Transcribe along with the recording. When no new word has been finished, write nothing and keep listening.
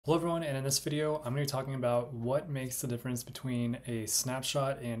Hello everyone, and in this video I'm going to be talking about what makes the difference between a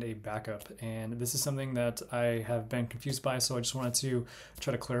snapshot and a backup. And this is something that I have been confused by, so I just wanted to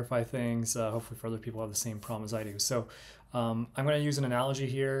try to clarify things, hopefully for other people who have the same problem as I do. So I'm going to use an analogy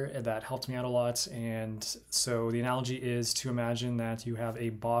here that helped me out a lot. And so the analogy is to imagine that you have a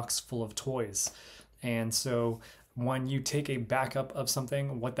box full of toys. And so when you take a backup of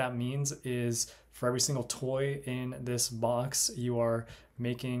something, what that means is for every single toy in this box, you are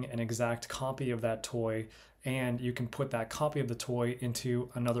making an exact copy of that toy, and you can put that copy of the toy into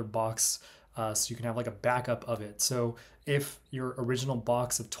another box, so you can have like a backup of it. So if your original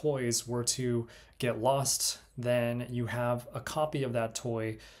box of toys were to get lost, then you have a copy of that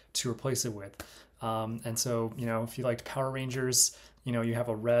toy to replace it with. And so, if you liked Power Rangers, you have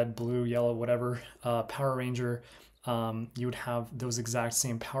a red, blue, yellow, whatever Power Ranger. You would have those exact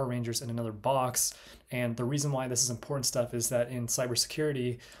same Power Rangers in another box. And the reason why this is important stuff is that in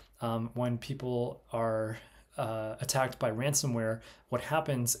cybersecurity, when people are attacked by ransomware, what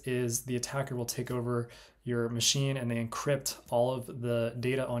happens is the attacker will take over your machine and they encrypt all of the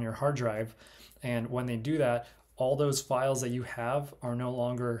data on your hard drive. And when they do that, all those files that you have are no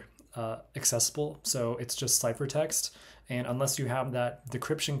longer accessible. So it's just ciphertext. And unless you have that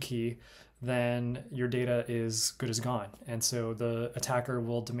decryption key, then your data is good as gone. And so the attacker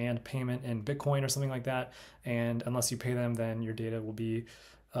will demand payment in Bitcoin or something like that. And unless you pay them, then your data will be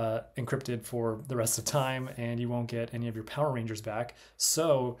encrypted for the rest of time and you won't get any of your Power Rangers back.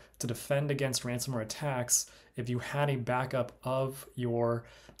 So to defend against ransomware attacks, if you had a backup of your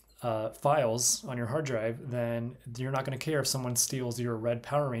files on your hard drive, then you're not going to care if someone steals your red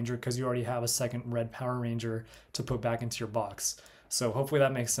Power Ranger because you already have a second red Power Ranger to put back into your box. So hopefully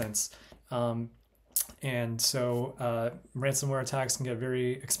that makes sense. And so ransomware attacks can get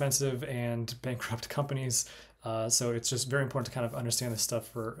very expensive and bankrupt companies. So it's just very important to kind of understand this stuff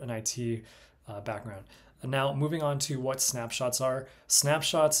for an IT background. And now moving on to what snapshots are.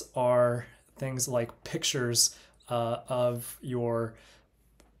 Snapshots are things like pictures of your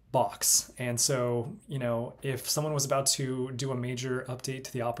box. And so, if someone was about to do a major update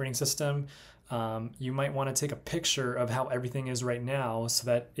to the operating system, you might want to take a picture of how everything is right now so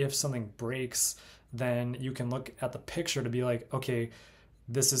that if something breaks, then you can look at the picture to be like, okay,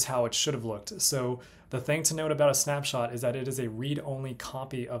 this is how it should have looked. So the thing to note about a snapshot is that it is a read-only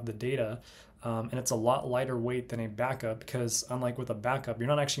copy of the data, and it's a lot lighter weight than a backup because unlike with a backup, you're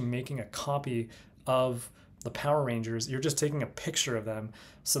not actually making a copy of the Power Rangers, you're just taking a picture of them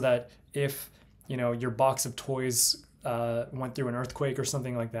so that if, your box of toys went through an earthquake or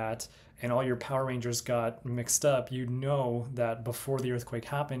something like that, and all your Power Rangers got mixed up, you know that before the earthquake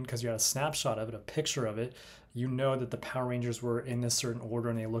happened, because you had a snapshot of it, a picture of it, you know that the Power Rangers were in this certain order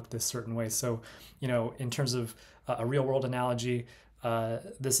and they looked this certain way. So, in terms of a real world analogy,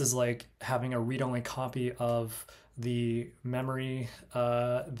 this is like having a read-only copy of the memory,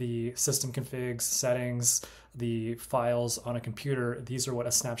 the system configs, settings, the files on a computer. These are what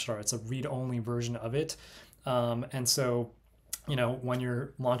a snapshot are. It's a read-only version of it. And so, when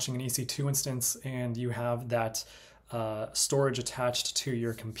you're launching an EC2 instance and you have that storage attached to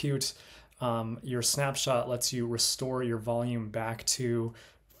your compute, your snapshot lets you restore your volume back to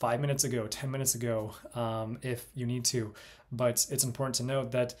 5 minutes ago, 10 minutes ago, if you need to. But it's important to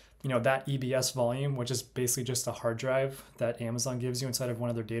note that, that EBS volume, which is basically just a hard drive that Amazon gives you inside of one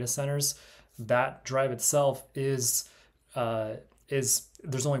of their data centers, that drive itself is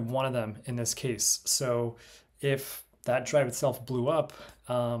there's only one of them in this case. So if that drive itself blew up,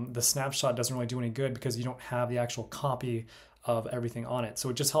 the snapshot doesn't really do any good because you don't have the actual copy of everything on it. So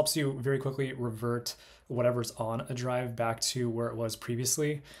it just helps you very quickly revert whatever's on a drive back to where it was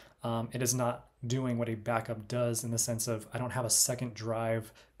previously. It is not doing what a backup does in the sense of I don't have a second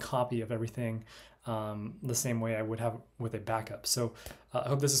drive copy of everything the same way I would have with a backup. So I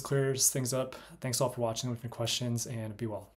hope this clears things up. Thanks all for watching. With any questions, and be well.